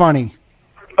find me funny?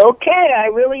 Okay, I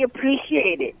really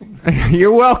appreciate it.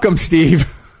 You're welcome, Steve.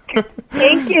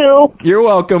 Thank you. You're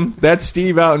welcome. That's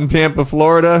Steve out in Tampa,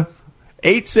 Florida.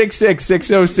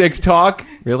 866-606-TALK.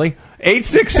 Really?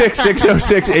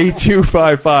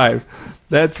 866-606-8255.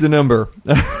 That's the number.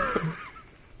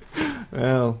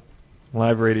 Well,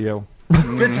 live radio.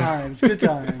 Good times, good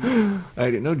times. I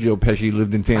didn't know Joe Pesci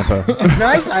lived in Tampa.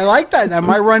 Nice, I like that. I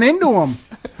might run into him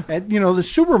at, the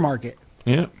supermarket.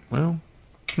 Yeah, well,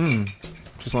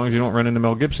 just as long as you don't run into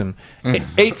Mel Gibson.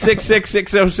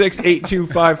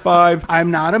 866-606-8255. I'm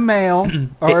not a male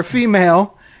or a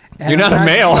female. You're not a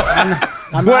male?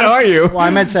 What are you? Well, I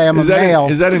meant to say I'm a male.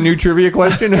 Is that a new trivia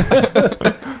question?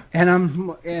 And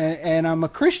I'm a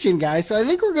Christian guy, so I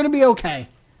think we're going to be okay.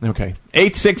 Okay.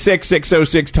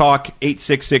 866-606-TALK,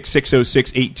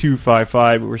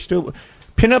 866-606-8255. We're still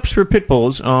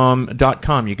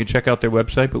pinupsforpitbulls.com. You can check out their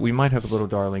website, but we might have a Little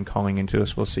Darling calling into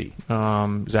us. We'll see.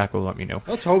 Zach will let me know.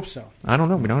 Let's hope so. I don't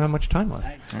know. We don't have much time left.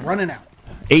 Running out.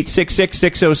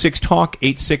 866-606-TALK,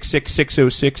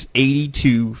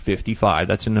 866-606-8255.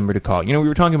 That's the number to call. We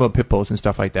were talking about pit bulls and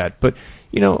stuff like that, but,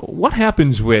 what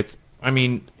happens with,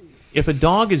 if a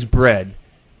dog is bred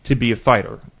to be a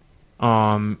fighter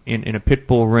in a pit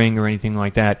bull ring or anything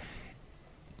like that,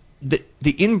 the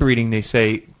inbreeding, they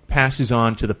say, passes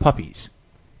on to the puppies.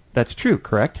 That's true,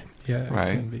 correct? Yeah, Right.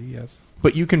 it can be, yes.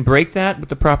 But you can break that with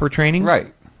the proper training?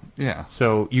 Right. Yeah.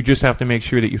 So you just have to make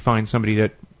sure that you find somebody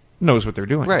that knows what they're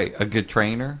doing. Right. A good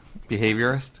trainer,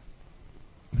 behaviorist.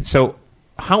 So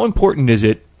how important is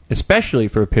it, especially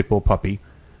for a pit bull puppy,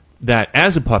 that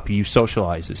as a puppy you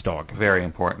socialize this dog? Very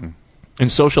important.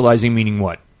 And socializing meaning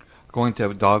what? Going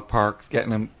to dog parks, getting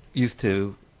them used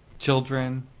to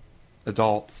children,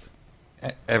 adults,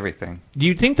 Everything. Do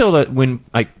you think, though, that when,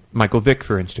 like Michael Vick,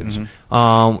 for instance,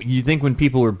 you think when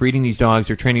people are breeding these dogs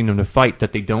or training them to fight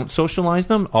that they don't socialize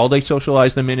them? All they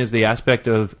socialize them in is the aspect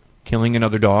of killing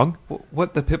another dog?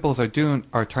 What the pit bulls are doing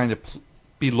are trying to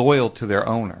be loyal to their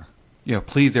owner.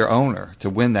 Please their owner to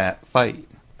win that fight.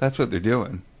 That's what they're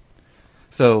doing.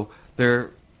 So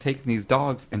they're taking these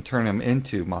dogs and turning them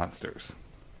into monsters.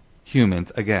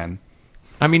 Humans, again.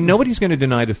 I mean, nobody's going to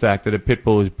deny the fact that a pit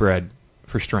bull is bred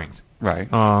for strength. Right.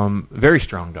 Very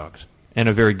strong dogs and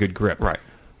a very good grip. Right.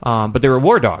 But they were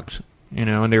war dogs,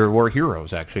 and they were war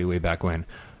heroes, actually, way back when.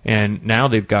 And now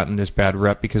they've gotten this bad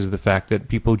rep because of the fact that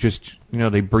people just,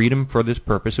 they breed them for this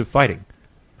purpose of fighting.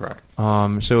 Right.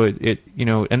 So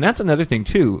and that's another thing,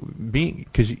 too,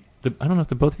 because I don't know if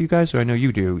the both of you guys, or I know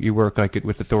you do, you work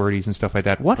with authorities and stuff like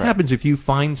that. What happens if you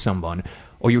find someone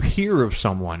or you hear of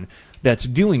someone that's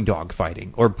doing dog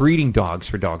fighting or breeding dogs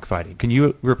for dog fighting? Can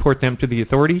you report them to the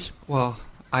authorities? Well,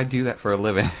 I do that for a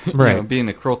living. Right. Being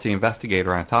a cruelty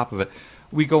investigator on top of it.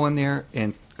 We go in there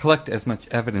and collect as much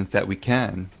evidence that we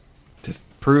can to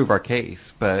prove our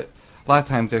case. But a lot of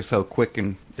times they're so quick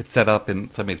and it's set up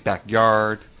in somebody's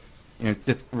backyard.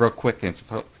 Just real quick and it's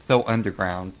so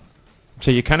underground.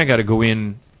 So you kind of got to go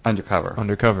in undercover.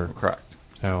 Correct.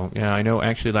 So, yeah, I know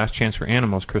actually Last Chance for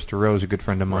Animals, Krista Rose, a good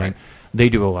friend of mine, Right. They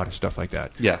do a lot of stuff like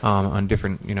that. Yes. On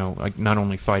different, like not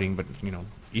only fighting, but,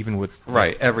 even with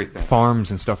everything.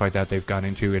 Farms and stuff like that they've got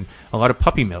into, and a lot of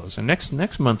puppy mills. And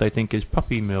next month, I think, is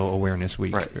Puppy Mill Awareness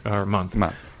Week, or month.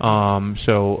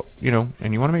 So,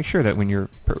 and you want to make sure that when you're,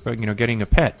 getting a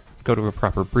pet, go to a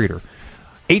proper breeder.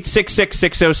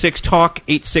 866-606-TALK,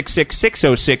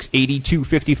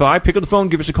 866-606-8255. Pick up the phone,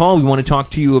 give us a call. We want to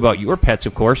talk to you about your pets,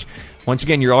 of course. Once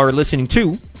again, you are listening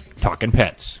to Talkin'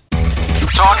 Pets.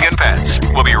 Talkin' Pets.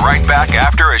 We'll be right back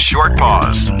after a short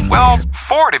pause. Well,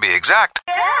 4 to be exact.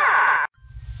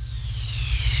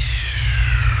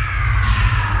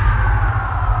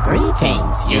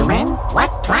 Greetings, human.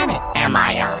 What planet am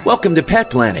I on? Welcome to Pet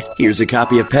Planet. Here's a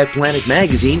copy of Pet Planet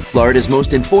Magazine, Florida's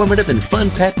most informative and fun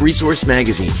pet resource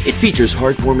magazine. It features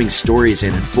heartwarming stories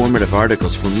and informative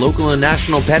articles from local and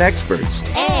national pet experts.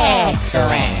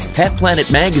 Excellent. Pet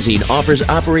Planet Magazine offers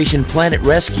Operation Planet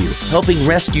Rescue, helping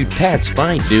rescued pets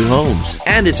find new homes.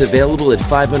 And it's available at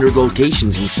 500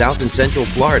 locations in South and Central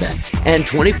Florida and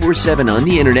 24/7 on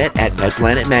the internet at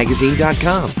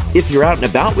PetPlanetMagazine.com. If you're out and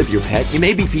about with your pet, you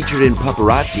may be featured in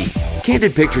Paparazzi,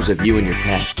 candid pictures of you and your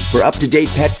pet. For up-to-date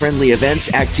pet-friendly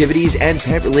events, activities, and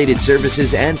pet-related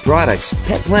services and products,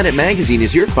 Pet Planet Magazine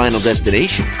is your final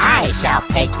destination. I shall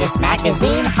take this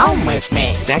magazine home with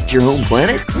me. Back to your home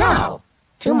planet? No,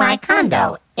 to my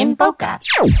condo in Boca.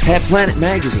 Pet Planet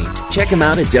Magazine. Check them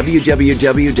out at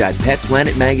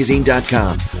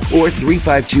www.petplanetmagazine.com or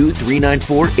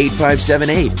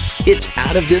 352-394-8578. It's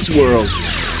out of this world.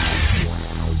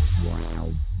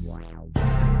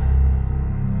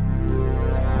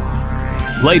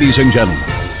 Ladies and gentlemen,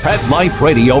 Pet Life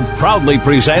Radio proudly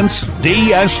presents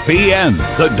DSPN,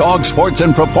 the Dog Sports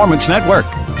and Performance Network.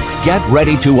 Get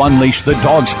ready to unleash the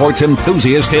dog sports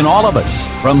enthusiast in all of us.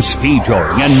 From speed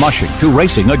drawing and mushing to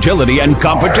racing, agility, and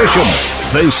competition.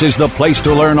 This is the place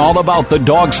to learn all about the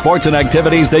dog sports and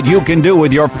activities that you can do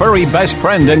with your furry best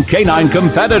friend and canine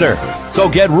competitor. So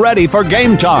get ready for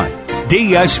game time.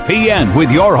 DSPN with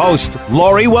your host,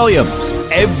 Lori Williams.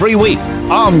 Every week,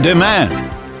 on demand.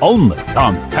 Only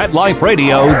on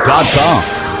PetLifeRadio.com.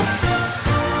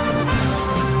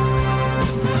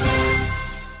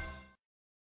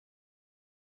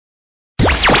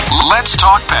 Let's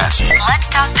talk pets Let's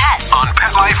talk pets on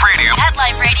Pet Life Radio. Pet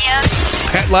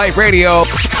Life Radio.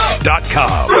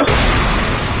 PetLifeRadio.com.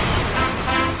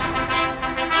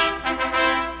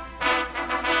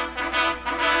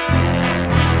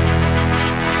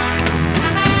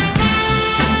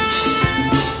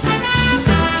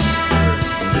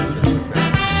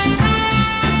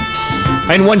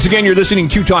 And once again, you're listening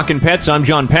to Talkin' Pets. I'm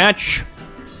John Patch.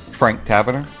 Frank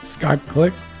Taverner. Scott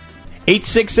Click.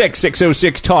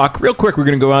 866-606-TALK. Real quick, we're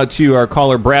going to go out to our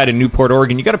caller, Brad, in Newport,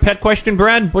 Oregon. You got a pet question,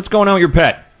 Brad? What's going on with your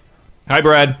pet? Hi,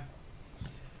 Brad. I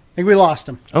think we lost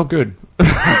him. Oh, good.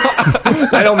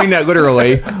 I don't mean that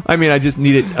literally. I mean, I just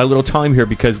needed a little time here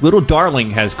because Little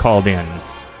Darling has called in.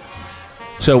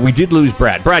 So we did lose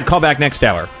Brad. Brad, call back next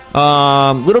hour.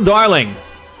 Little Darling.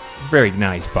 Very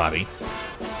nice, Bobby.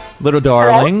 Little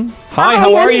Darling. Hello? Hi,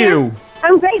 how are you?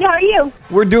 I'm great. How are you?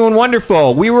 We're doing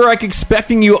wonderful. We were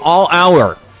expecting you all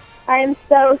hour. I am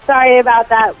so sorry about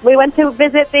that. We went to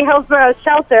visit the Hillsborough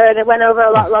shelter, and it went over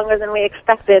a lot longer than we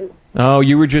expected. Oh,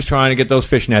 you were just trying to get those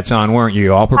fishnets on, weren't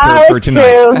you? All prepared for tonight.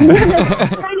 True.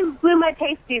 Kind of blew my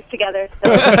pasties together.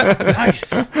 So.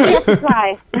 Nice. We have to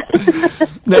try.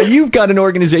 Now you've got an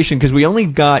organization because we only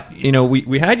got,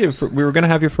 we had you. We were going to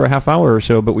have you for a half hour or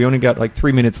so, but we only got like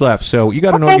 3 minutes left. So you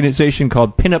got an organization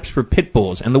called Pinups for Pit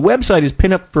Bulls, and the website is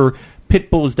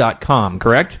pinupforpitbulls.com,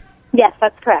 correct? Yes,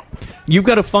 that's correct. You've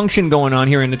got a function going on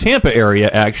here in the Tampa area,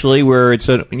 actually, where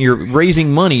you're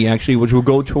raising money, actually, which will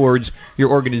go towards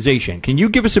your organization. Can you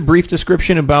give us a brief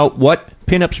description about what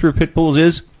Pinups for Pit Bulls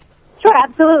is? Sure,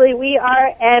 absolutely. We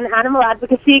are an animal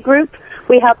advocacy group.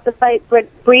 We help to fight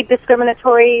breed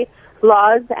discriminatory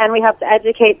laws, and we help to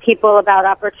educate people about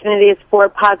opportunities for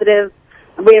positive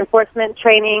reinforcement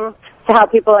training to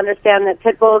help people understand that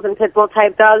pit bulls and pit bull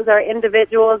type dogs are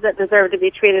individuals that deserve to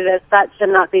be treated as such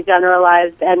and not be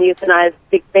generalized and euthanized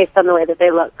based on the way that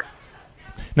they look.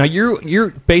 Now,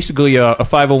 you're basically a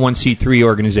 501c3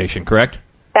 organization, correct?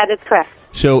 That is correct.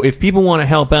 So if people want to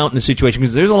help out in the situation,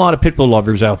 because there's a lot of pit bull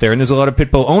lovers out there, and there's a lot of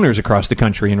pit bull owners across the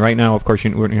country, and right now, of course,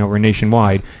 we're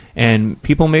nationwide, and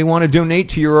people may want to donate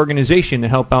to your organization to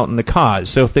help out in the cause.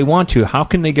 So if they want to, how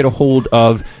can they get a hold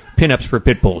of Pinups for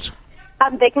Pit Bulls?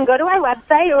 They can go to our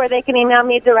website, or they can email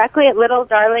me directly at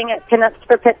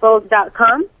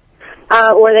littledarling@pinupsforpitbulls.com,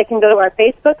 or they can go to our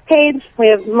Facebook page. We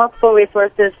have multiple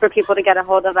resources for people to get a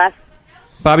hold of us.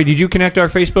 Bobby, did you connect our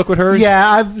Facebook with hers? Yeah,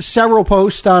 I've several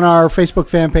posts on our Facebook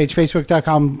fan page,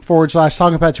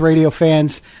 facebook.com/Talking Pets Radio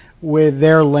Fans, with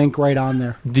their link right on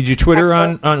there. Did you Twitter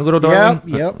on Little Darling?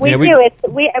 Yep. We do.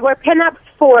 We're Pinups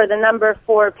for the number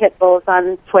 4 Pit Bulls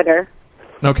on Twitter.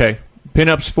 Okay.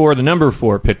 Pinups for the number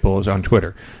 4 Pit Bulls on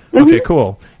Twitter. Okay,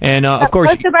 cool. And, of course...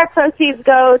 Most of our proceeds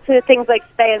go to things like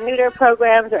spay and neuter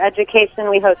programs or education.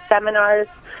 We host seminars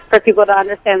for people to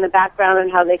understand the background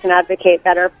and how they can advocate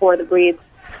better for the breeds.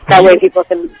 That way people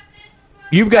can...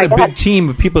 You've got a big team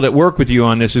of people that work with you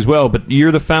on this as well, but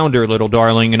you're the founder, Little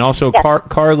Darling, and also Yes.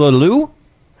 Carla Lou?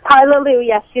 Carla Lou,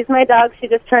 yes. She's my dog. She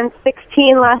just turned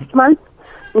 16 last month.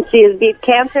 And she has beat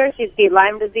cancer. She's beat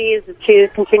Lyme disease. She's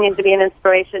continued to be an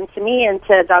inspiration to me and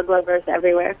to dog lovers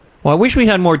everywhere. Well, I wish we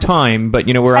had more time, but,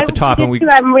 we're at the top.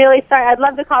 And I'm really sorry. I'd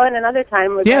love to call in another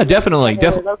time. Yeah, definitely.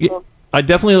 I'd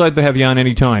definitely like to have you on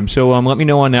any time. So let me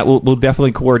know on that. We'll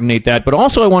definitely coordinate that. But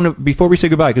also I want to, before we say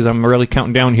goodbye, because I'm really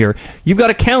counting down here, you've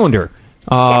got a calendar,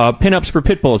 Pinups for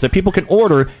Pit Bulls, that people can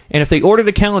order. And if they order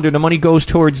the calendar, the money goes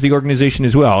towards the organization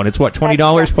as well. And it's, what,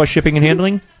 $20 plus shipping and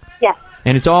handling? Yes.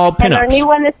 And it's all pinups. And our new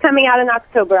one is coming out in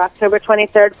October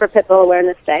 23rd for Pit Bull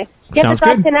Awareness Day. Yes, Sounds it's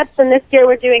all good. pinups, and this year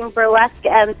we're doing burlesque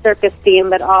and circus theme,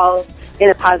 but all in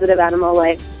a positive animal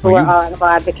way. Well, We're all animal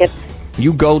advocates.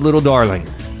 You go, Little Darling.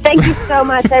 Thank you so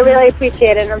much. I really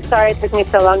appreciate it. And I'm sorry it took me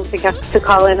so long to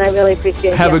call in. I really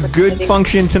appreciate it. Have a good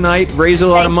function tonight, raise a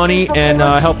lot of money, and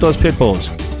help those pit bulls.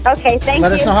 Okay, thank you.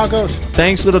 Let us know how it goes.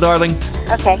 Thanks, Little Darling.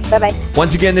 Okay, bye-bye.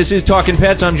 Once again, this is Talking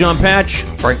Pets. I'm John Patch.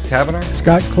 Frank Taverner.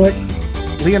 Scott Click.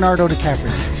 Leonardo DiCaprio.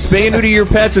 Spay and neuter your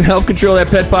pets and help control that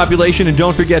pet population. And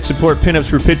don't forget, support Pinups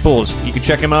for Pit Bulls. You can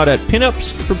check them out at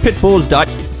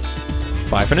pinupsforpitbulls.com.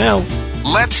 Bye for now.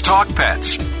 Let's Talk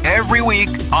Pets every week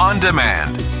on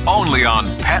demand, only on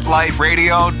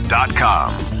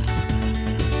PetLifeRadio.com.